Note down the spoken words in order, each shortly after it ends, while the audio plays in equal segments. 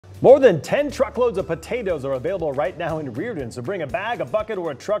More than 10 truckloads of potatoes are available right now in Reardan, so bring a bag, a bucket, or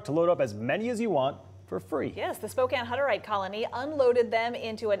a truck to load up as many as you want for free. Yes, the Spokane Hutterite colony unloaded them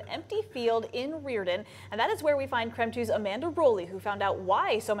into an empty field in Reardan, and that is where we find KREM 2's Amanda Rowley, who found out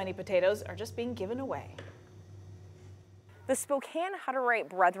why so many potatoes are just being given away. The Spokane Hutterite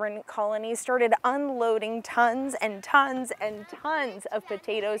Brethren colony started unloading tons and tons and tons of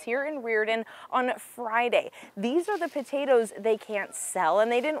potatoes here in Reardan on Friday. These are the potatoes they can't sell,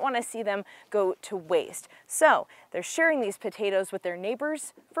 and they didn't want to see them go to waste. So they're sharing these potatoes with their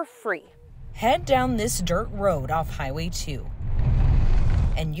neighbors for free. Head down this dirt road off Highway 2,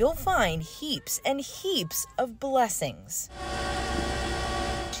 and you'll find heaps and heaps of blessings.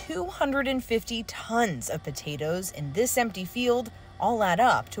 250 tons of potatoes in this empty field all add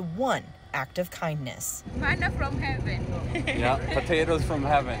up to one act of kindness. Manna from heaven. Yeah, potatoes from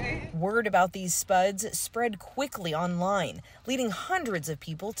heaven. Word about these spuds spread quickly online, leading hundreds of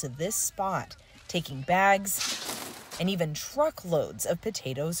people to this spot, taking bags and even truckloads of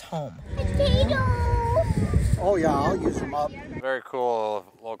potatoes home. Oh yeah, I'll use them up. Very cool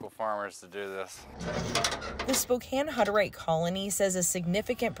of local farmers to do this. The Spokane Hutterite colony says a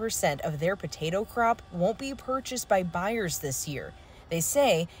significant percent of their potato crop won't be purchased by buyers this year. They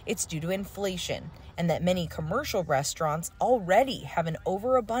say it's due to inflation and that many commercial restaurants already have an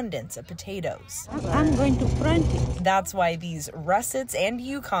overabundance of potatoes. I'm going to plant it. That's why these russets and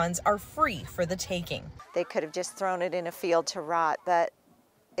Yukons are free for the taking. They could have just thrown it in a field to rot, but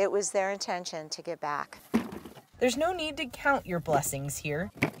it was their intention to give back. There's no need to count your blessings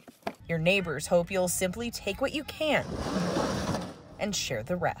here. Your neighbors hope you'll simply take what you can and share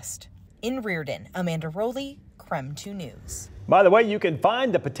the rest. In Reardan, Amanda Rowley, KREM 2 News. By the way, you can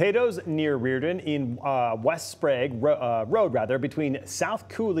find the potatoes near Reardan in West Sprague Road, between South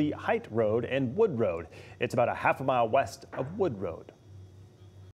Cooley Height Road and Wood Road. It's about a half a mile west of Wood Road.